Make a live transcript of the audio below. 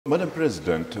Madam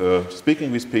President,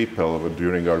 speaking with people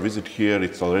during our visit here,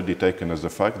 it's already taken as a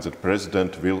fact that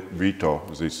President will veto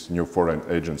this new foreign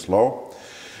agents law.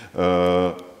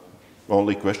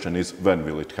 Only question is, when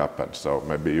will it happen? So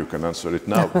maybe you can answer it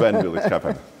now. When will it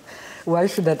happen? Why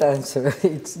should that answer?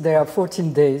 There are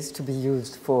 14 days to be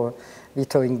used for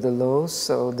vetoing the law,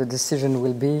 so the decision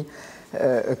will be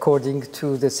according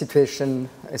to the situation,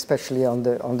 especially on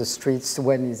the streets.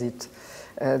 When is it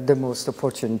the most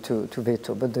opportune to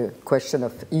veto? But the question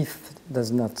of if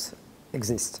does not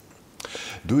exist.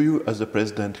 Do you, as a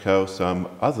president, have some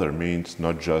other means,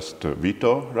 not just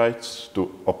veto rights,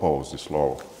 to oppose this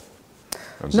law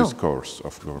and this course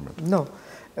of government? No.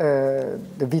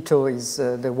 The veto is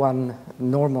the one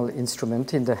normal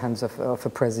instrument in the hands of a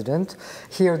president.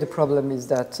 Here the problem is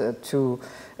that to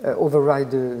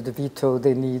override the veto,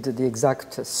 they need the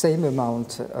exact same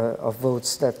amount of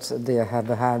votes that they have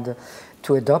had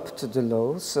to adopt the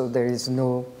law. So there is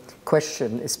no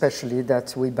question, especially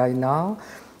that we by now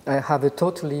have a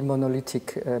totally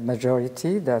monolithic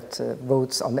majority that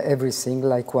votes on everything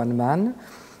like one man,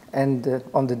 and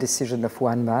on the decision of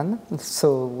one man.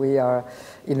 So we are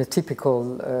in a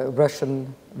typical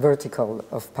Russian vertical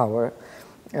of power.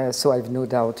 So I have no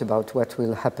doubt about what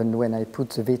will happen when I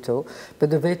put the veto.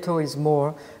 But the veto is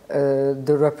more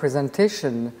the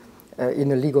representation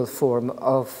in a legal form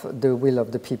of the will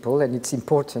of the people, and it's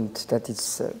important that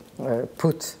it's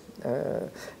put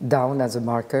down as a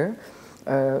marker.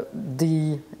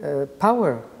 The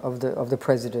power of the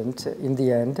president in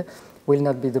the end will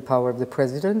not be the power of the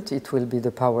president, it will be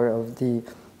the power of the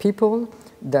people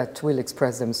that will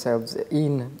express themselves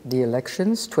in the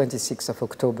elections, 26th of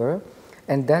October,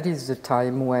 and that is the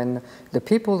time when the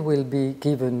people will be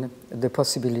given the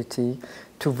possibility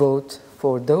to vote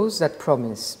for those that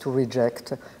promise to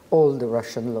reject all the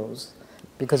Russian laws.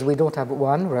 Because we don't have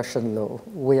one Russian law,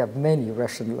 we have many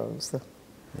Russian laws.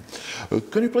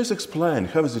 Can you please explain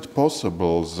how is it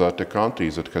possible that a country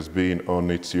that has been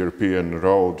on its European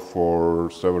road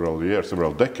for several years,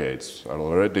 several decades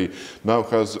already, now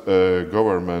has a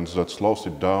government that slows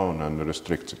it down and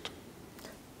restricts it?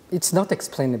 It's not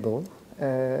explainable,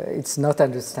 it's not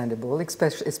understandable,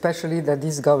 especially that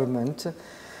this government,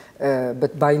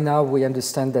 but by now we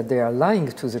understand that they are lying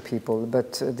to the people,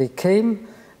 but they came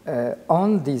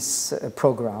on this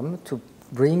program to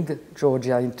bring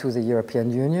Georgia into the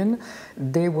European Union.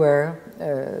 They were,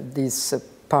 this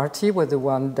party were the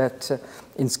one that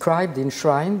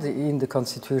enshrined in the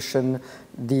Constitution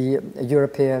the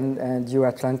European and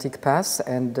Euro-Atlantic path,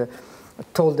 and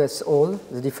told us all,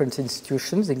 the different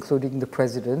institutions, including the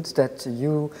President, that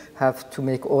you have to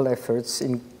make all efforts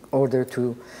in order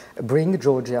to bring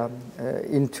Georgia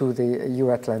into the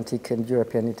Euro-Atlantic and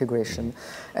European integration.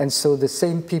 And so the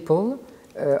same people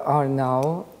are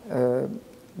now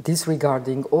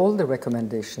disregarding all the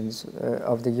recommendations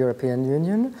of the European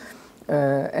Union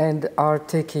and are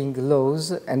taking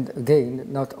laws, and again,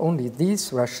 not only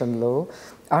this Russian law,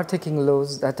 are taking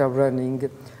laws that are running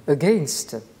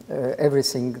against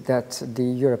everything that the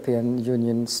European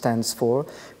Union stands for,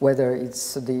 whether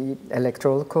it's the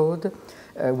electoral code,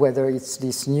 whether it's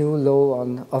this new law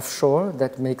on offshore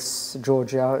that makes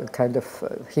Georgia a kind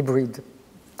of hybrid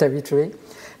territory,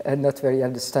 and not very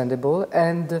understandable,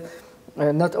 and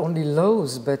not only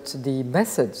laws, but the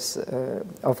methods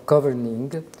of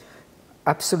governing,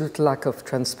 absolute lack of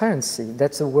transparency.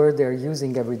 That's a word they're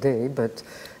using every day, but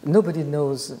nobody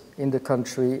knows in the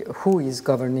country who is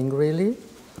governing really,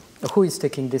 who is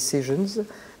taking decisions.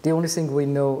 The only thing we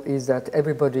know is that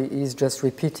everybody is just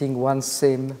repeating one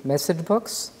same message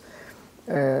box.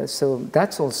 So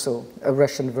that's also a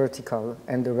Russian vertical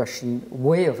and a Russian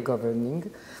way of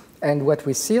governing. And what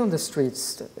we see on the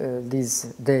streets these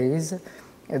days,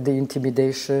 the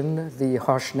intimidation, the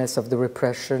harshness of the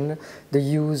repression, the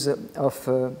use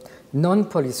of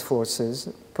non-police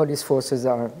forces. Police forces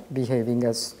are behaving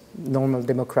as normal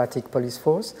democratic police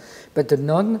force, but the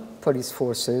non-police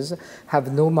forces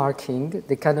have no marking,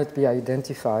 they cannot be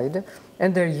identified,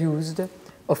 and they're used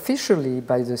officially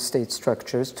by the state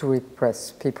structures to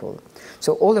repress people.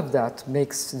 So all of that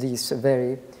makes this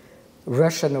very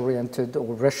Russian-oriented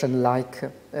or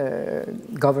Russian-like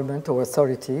government or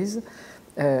authorities,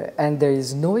 and there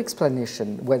is no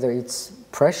explanation whether it's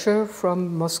pressure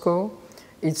from Moscow,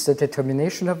 it's the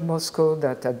determination of Moscow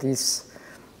that at this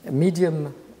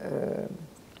medium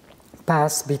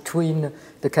pass between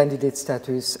the candidate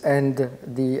status and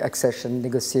the accession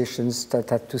negotiations that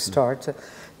had to start,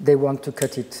 they want to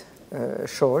cut it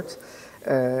short.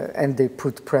 And they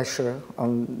put pressure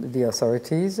on the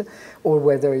authorities, or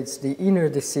whether it's the inner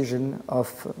decision of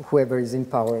whoever is in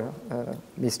power,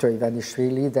 Mr.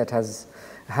 Ivanishvili, that has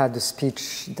had a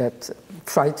speech that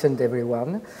frightened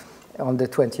everyone on the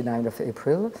 29th of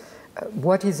April.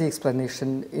 What is the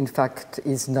explanation, in fact,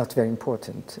 is not very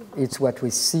important. It's what we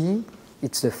see,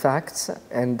 it's the facts,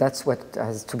 and that's what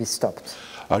has to be stopped.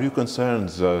 Are you concerned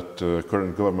that the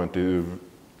current government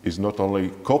is not only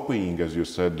copying, as you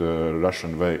said, the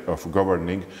Russian way of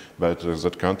governing, but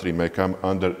that country may come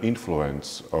under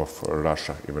influence of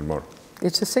Russia even more?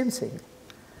 It's the same thing.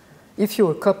 If you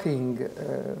are copying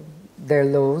their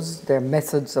laws, their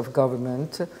methods of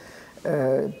government,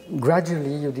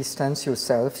 gradually you distance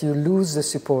yourself, you lose the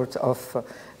support of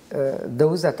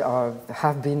those that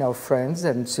have been our friends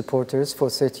and supporters for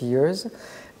 30 years,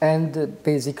 and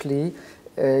basically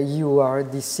you are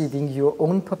deceiving your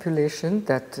own population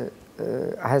that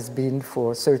has been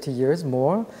for 30 years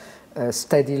more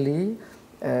steadily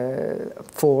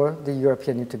for the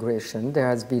European integration. There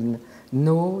has been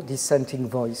no dissenting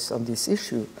voice on this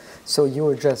issue. So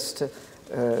you're just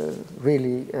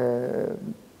really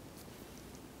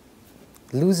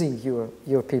losing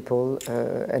your people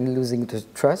and losing the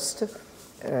trust,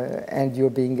 and you're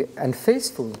being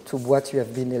unfaithful to what you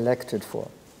have been elected for.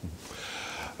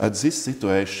 At this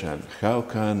situation, how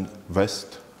can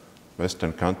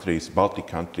Western countries, Baltic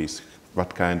countries,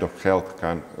 what kind of help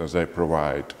can they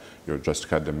provide? You just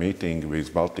had a meeting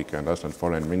with Baltic and Russian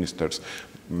foreign ministers.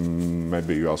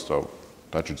 Maybe you also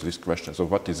touched this question. So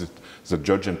what is it the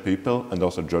Georgian people and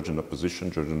also Georgian opposition,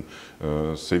 Georgian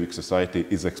civic society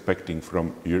is expecting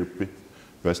from Europe,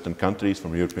 Western countries,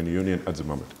 from European Union at the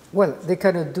moment? Well, they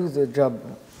cannot do the job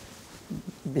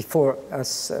before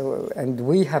us, and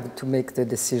we have to make the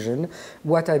decision.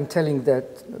 What I'm telling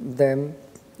them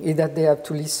is that they have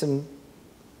to listen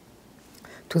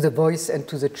to the voice and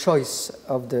to the choice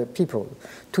of the people.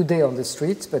 Today on the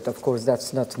streets, but of course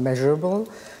that's not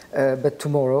measurable, but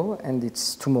tomorrow, and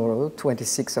it's tomorrow,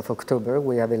 26th of October,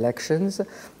 we have elections,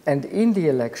 and in the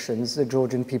elections the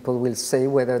Georgian people will say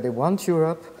whether they want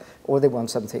Europe or they want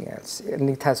something else. And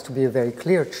it has to be a very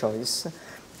clear choice.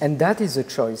 And that is a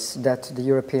choice that the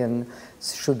Europeans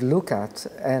should look at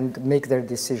and make their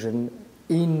decision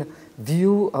in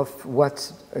view of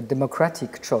what a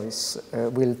democratic choice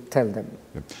will tell them.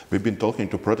 Yeah. We've been talking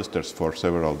to protesters for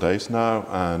several days now,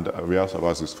 and we also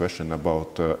asked this question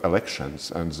about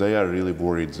elections, and they are really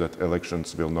worried that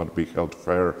elections will not be held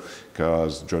fair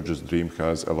because Georgia's Dream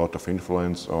has a lot of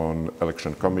influence on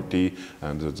election committee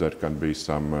and that there can be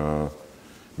some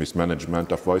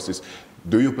mismanagement of voices.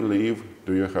 Do you believe,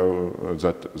 do you have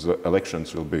that the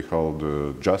elections will be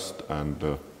held just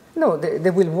and No, they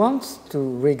will want to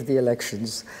rig the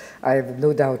elections. I have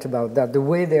no doubt about that. The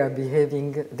way they are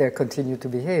behaving, they continue to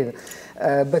behave.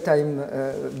 But I'm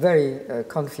very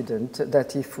confident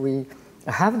that if we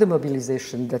have the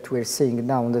mobilization that we're seeing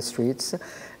now on the streets,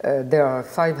 there are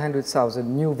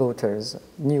 500,000 new voters,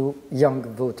 new young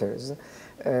voters,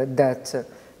 that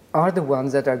are the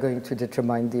ones that are going to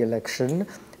determine the election.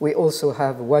 We also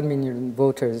have 1 million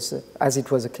voters, as it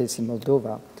was the case in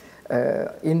Moldova,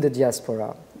 in the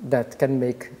diaspora, that can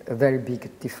make a very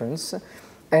big difference.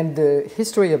 And the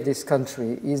history of this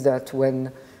country is that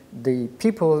when the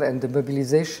people and the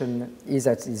mobilization is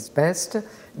at its best,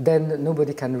 then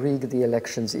nobody can rig the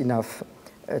elections enough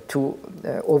to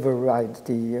override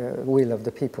the will of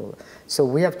the people. So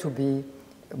we have to be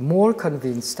more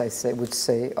convinced, would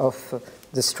say, of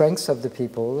the strengths of the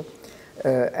people.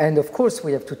 And of course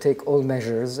we have to take all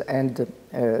measures, and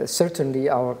certainly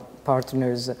our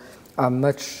partners are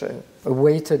much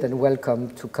awaited and welcome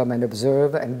to come and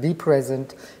observe and be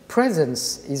present.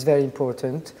 Presence is very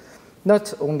important,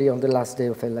 not only on the last day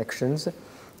of elections,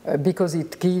 because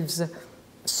it gives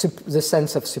the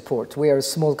sense of support. We are a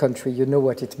small country, you know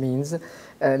what it means,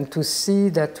 and to see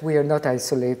that we are not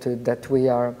isolated, that we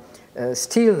are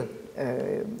still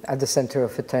at the center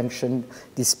of attention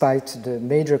despite the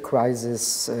major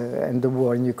crisis and the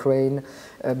war in Ukraine,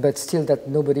 but still that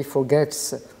nobody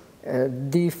forgets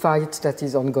the fight that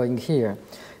is ongoing here.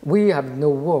 We have no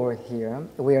war here.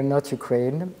 We are not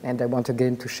Ukraine, and I want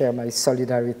again to share my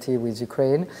solidarity with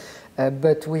Ukraine,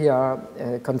 but we are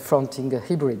confronting a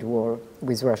hybrid war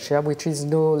with Russia, which is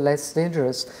no less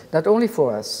dangerous, not only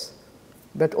for us,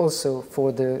 but also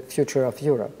for the future of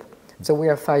Europe. So we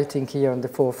are fighting here on the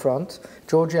forefront.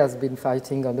 Georgia has been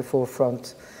fighting on the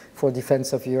forefront for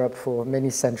defense of Europe for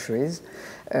many centuries,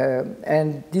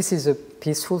 and this is a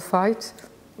peaceful fight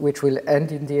which will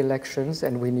end in the elections,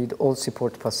 and we need all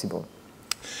support possible.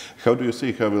 How do you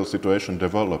see how will situation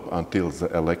develop until the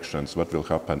elections? What will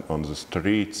happen on the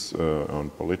streets,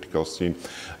 on political scene?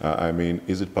 I mean,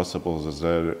 is it possible that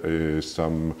there is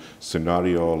some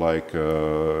scenario like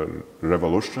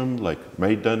revolution, like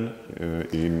Maidan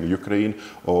in Ukraine,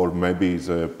 or maybe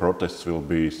the protests will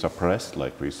be suppressed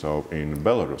like we saw in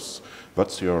Belarus?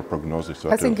 What's your prognosis?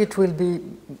 I think it will be,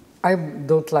 I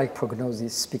don't like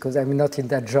prognosis because I'm not in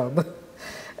that job.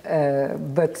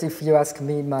 But if you ask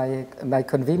me my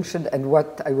conviction and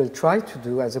what I will try to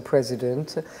do as a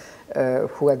president,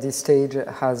 who at this stage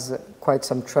has quite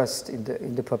some trust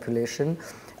in the population,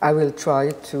 I will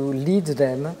try to lead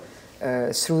them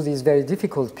through this very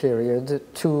difficult period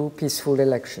to peaceful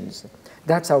elections.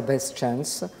 That's our best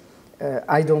chance.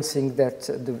 I don't think that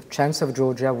the chance of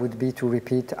Georgia would be to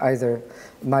repeat either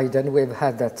Maidan. We've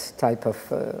had that type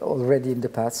of already in the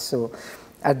past. So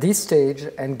at this stage,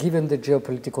 and given the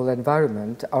geopolitical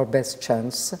environment, our best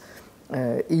chance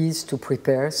is to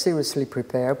prepare, seriously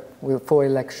prepare for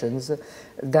elections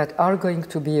that are going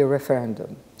to be a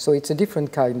referendum. So it's a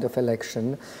different kind of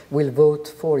election. We'll vote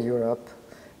for Europe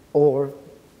or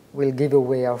we'll give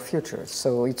away our future.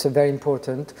 So it's a very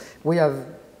important. We have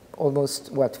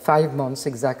almost, 5 months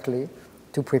exactly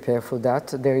to prepare for that.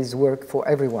 There is work for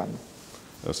everyone.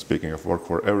 Speaking of work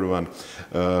for everyone,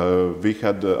 we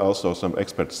had also some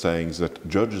experts saying that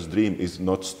Georgia's dream is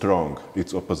not strong,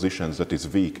 it's opposition that is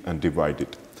weak and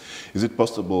divided. Is it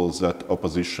possible that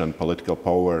opposition political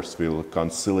powers will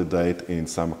consolidate in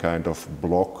some kind of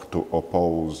bloc to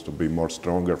oppose, to be more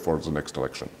stronger for the next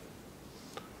election?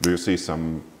 Do you see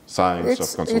some signs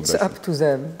of consolidation? It's up to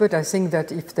them, but I think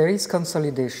that if there is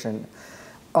consolidation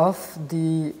of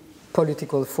the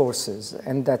political forces,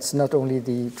 and that's not only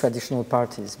the traditional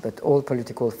parties, but all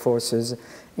political forces,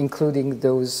 including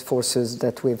those forces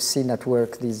that we've seen at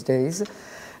work these days.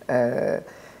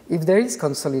 If there is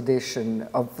consolidation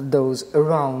of those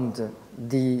around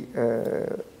the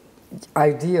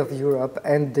idea of Europe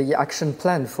and the action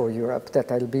plan for Europe that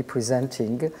I'll be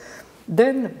presenting,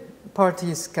 then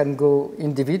parties can go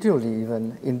individually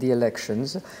even in the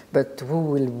elections, but who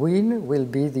will win will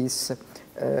be this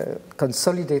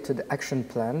consolidated action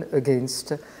plan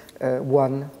against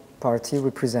one party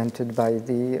represented by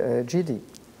the GD.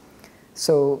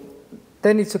 So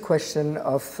then it's a question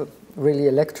of really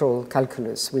electoral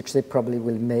calculus, which they probably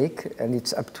will make, and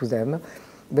it's up to them.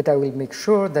 But I will make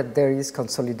sure that there is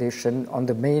consolidation on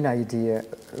the main idea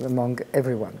among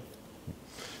everyone.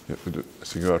 I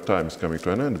think our time is coming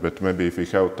to an end, but maybe if we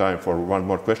have time for one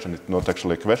more question, it's not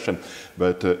actually a question,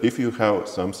 but if you have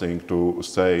something to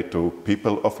say to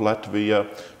people of Latvia,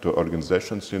 to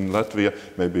organizations in Latvia,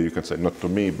 maybe you can say not to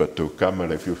me, but to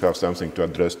Kamala, if you have something to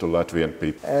address to Latvian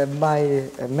people. My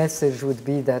message would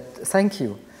be that thank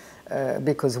you,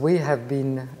 because we have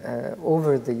been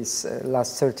over these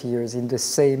last 30 years in the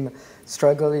same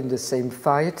struggle, in the same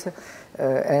fight,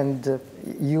 and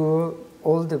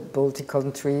all the Baltic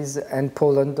countries and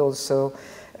Poland also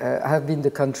have been the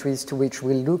countries to which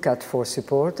we look at for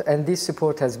support, and this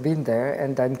support has been there,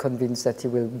 and I'm convinced that it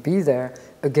will be there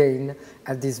again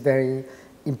at this very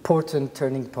important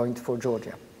turning point for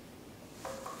Georgia.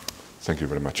 Thank you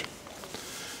very much.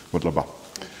 Mudlaba.